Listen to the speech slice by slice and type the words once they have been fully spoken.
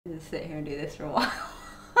Just sit here and do this for a while.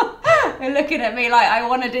 They're looking at me like I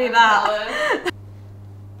want to do that.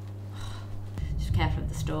 Just careful of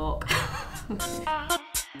the stalk.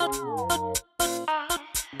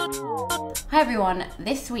 Hi everyone,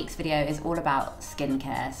 this week's video is all about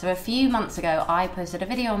skincare. So a few months ago I posted a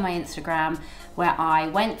video on my Instagram where I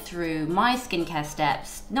went through my skincare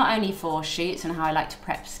steps, not only for shoots and how I like to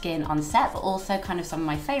prep skin on set, but also kind of some of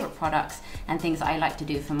my favourite products and things that I like to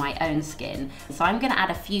do for my own skin. So I'm going to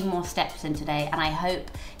add a few more steps in today, and I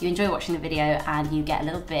hope you enjoy watching the video and you get a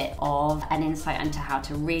little bit of an insight into how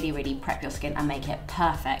to really prep your skin and make it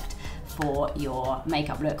perfect for your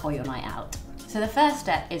makeup look or your night out. So the first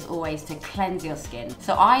step is always to cleanse your skin.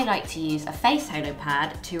 So I like to use a face halo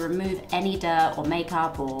pad to remove any dirt or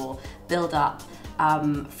makeup or build up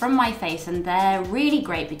from my face, and they're really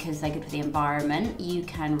great because they're good for the environment. You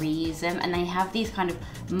can reuse them, and they have these kind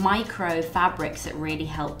of micro fabrics that really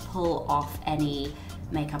help pull off any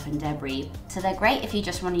makeup and debris. So they're great if you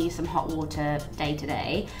just want to use some hot water day to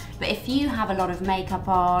day. But if you have a lot of makeup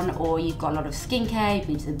on, or you've got a lot of skincare, you've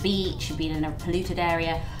been to the beach, you've been in a polluted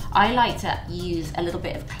area, I like to use a little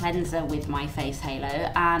bit of cleanser with my face halo.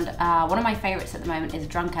 And one of my favorites at the moment is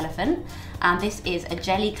Drunk Elephant. And this is a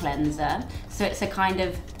jelly cleanser. So it's a kind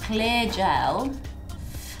of clear gel.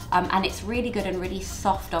 And it's really good and really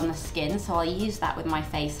soft on the skin. So I'll use that with my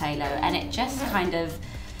face halo, and it just kind of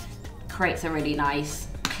creates a really nice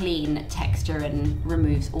clean texture and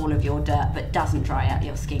removes all of your dirt but doesn't dry out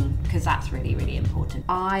your skin, because that's really important.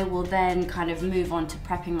 I will then kind of move on to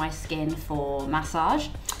prepping my skin for massage,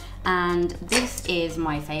 and this is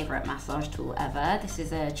my favorite massage tool ever. This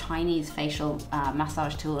is a Chinese facial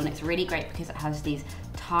massage tool, and it's really great because it has these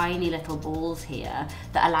tiny little balls here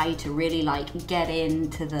that allow you to really like get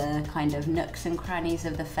into the kind of nooks and crannies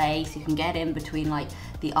of the face. You can get in between like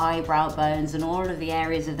the eyebrow bones and all of the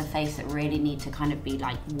areas of the face that really need to kind of be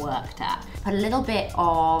like worked at. Put a little bit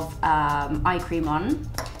of eye cream on,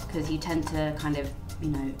 because you tend to kind of, you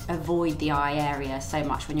know, avoid the eye area so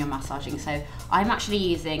much when you're massaging. So I'm actually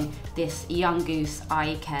using this Young Goose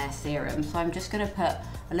eye care serum. So I'm just gonna put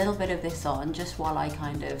a little bit of this on just while I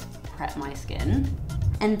kind of prep my skin.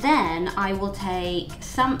 And then I will take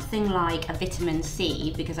something like a vitamin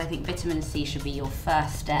C, because I think vitamin C should be your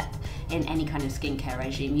first step in any kind of skincare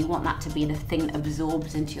regime. You want that to be the thing that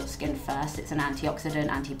absorbs into your skin first. It's an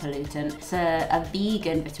antioxidant, anti-pollutant. It's a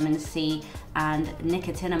vegan vitamin C and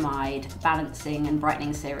nicotinamide balancing and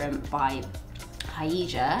brightening serum by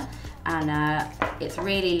Hyaja. And it's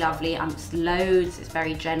really lovely. It's loads, it's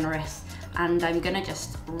very generous. And I'm gonna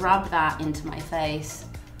just rub that into my face,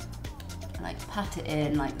 like pat it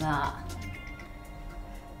in like that.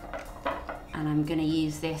 And I'm gonna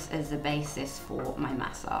use this as the basis for my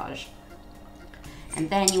massage. And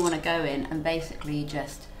then you wanna go in and basically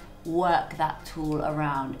just work that tool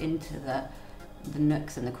around into the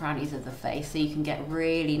nooks and the crannies of the face, so you can get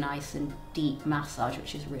really nice and deep massage,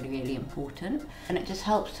 which is really important. And it just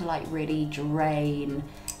helps to like really drain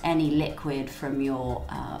any liquid from your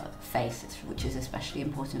face, which is especially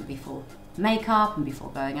important before makeup and before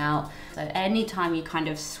going out. So anytime you kind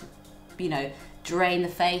of, you know, drain the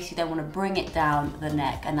face, you then want to bring it down the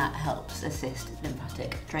neck, and that helps assist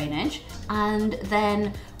lymphatic drainage. And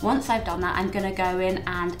then once I've done that, I'm going to go in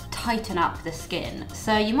and tighten up the skin.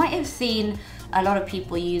 So you might have seen a lot of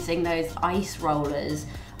people using those ice rollers.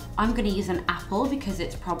 I'm going to use an apple because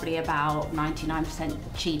it's probably about 99%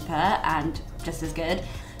 cheaper and just as good.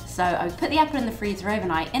 So I put the apple in the freezer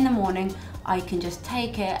overnight. In the morning I can just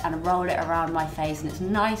take it and roll it around my face, and it's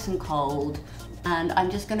nice and cold. And I'm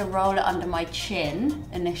just going to roll it under my chin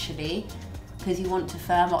initially, because you want to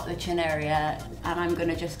firm up the chin area, and I'm going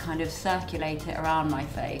to just kind of circulate it around my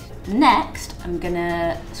face. Next I'm going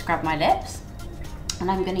to scrub my lips, and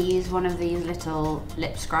I'm going to use one of these little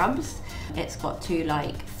lip scrubs. It's got two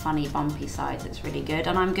like funny bumpy sides, it's really good.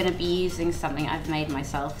 And I'm going to be using something I've made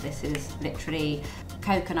myself. This is literally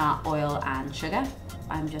coconut oil and sugar.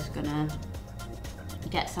 I'm just going to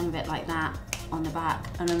get some of it like that on the back,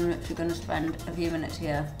 and I'm literally going to spend a few minutes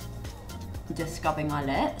here just scrubbing my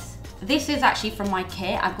lips. This is actually from my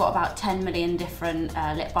kit. I've got about 10 million different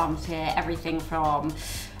lip balms here, everything from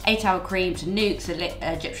 8 Hour Cream to Nukes,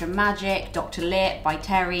 Egyptian Magic, Dr. Lip by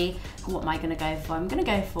Terry. What am I going to go for? I'm going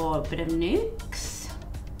to go for a bit of Nukes,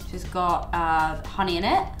 which has got honey in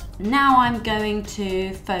it. Now I'm going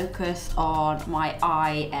to focus on my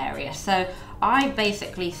eye area. So I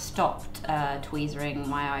basically stopped tweezering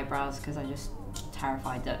my eyebrows because I just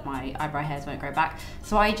terrified that my eyebrow hairs won't grow back.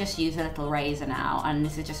 So I just use a little razor now, and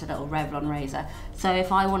this is just a little Revlon razor. So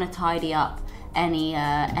if I want to tidy up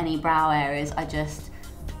any brow areas, I just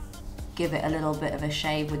give it a little bit of a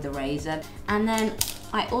shave with the razor. And then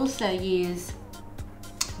I also use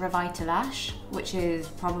Revitalash, which is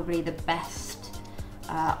probably the best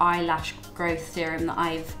eyelash growth serum that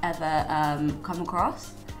I've ever come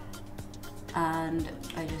across, and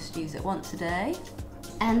I just use it once a day.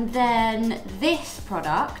 And then this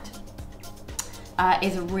product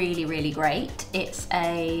is really great. It's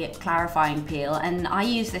a clarifying peel, and I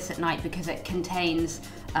use this at night because it contains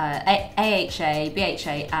AHA,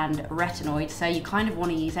 BHA and retinoid, so you kind of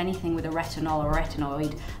want to use anything with a retinol or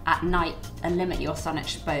retinoid at night and limit your sun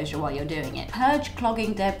exposure while you're doing it. Purge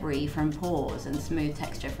clogging debris from pores and smooth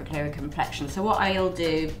texture for clearer complexion. So what I'll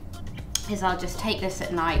do is I'll just take this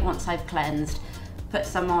at night once I've cleansed, put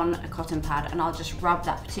some on a cotton pad, and I'll just rub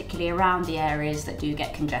that particularly around the areas that do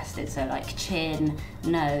get congested, so like chin,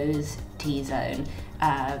 nose, T-zone.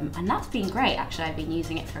 And that's been great, actually. I've been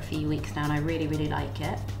using it for a few weeks now and I really like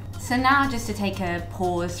it. So now, just to take a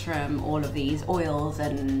pause from all of these oils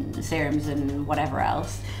and serums and whatever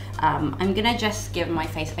else, I'm gonna just give my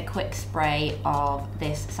face a quick spray of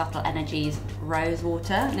this Subtle Energies rose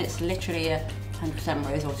water, and it's literally 100%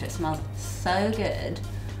 rose water. It smells so good.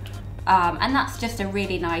 And that's just a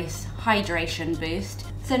really nice hydration boost.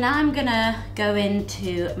 So now I'm gonna go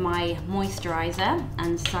into my moisturizer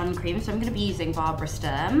and sun cream. So I'm gonna be using Barbara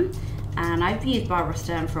Sturm, and I've used Barbara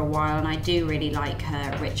Sturm for a while and I do really like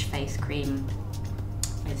her rich face cream.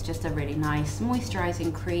 It's just a really nice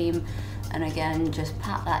moisturizing cream, and again, just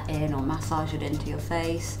pat that in or massage it into your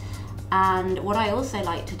face. And what I also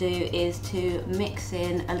like to do is to mix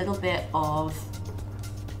in a little bit of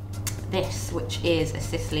this, which is a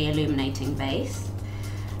Sisley illuminating base,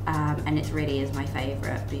 and it really is my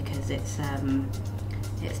favorite because it's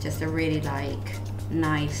just a really like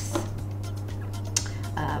nice,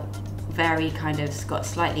 very kind of got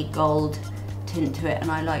slightly gold tint to it,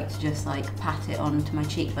 and I like to just like pat it onto my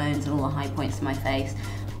cheekbones and all the high points of my face.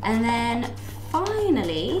 And then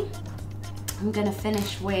finally, I'm gonna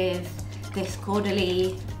finish with this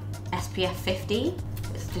Caudalie SPF 50.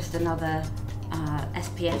 It's just another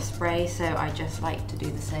SPF spray, so I just like to do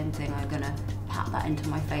the same thing. I'm gonna pat that into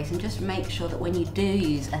my face and just make sure that when you do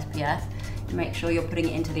use SPF, you make sure you're putting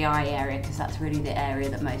it into the eye area, because that's really the area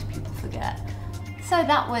that most people forget. So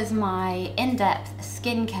that was my in-depth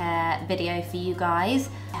skincare video for you guys.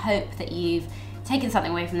 I hope that you've taken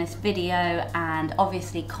something away from this video, and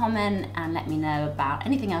obviously comment and let me know about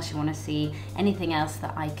anything else you want to see, anything else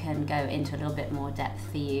that I can go into a little bit more depth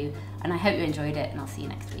for you. And I hope you enjoyed it, and I'll see you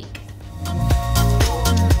next week.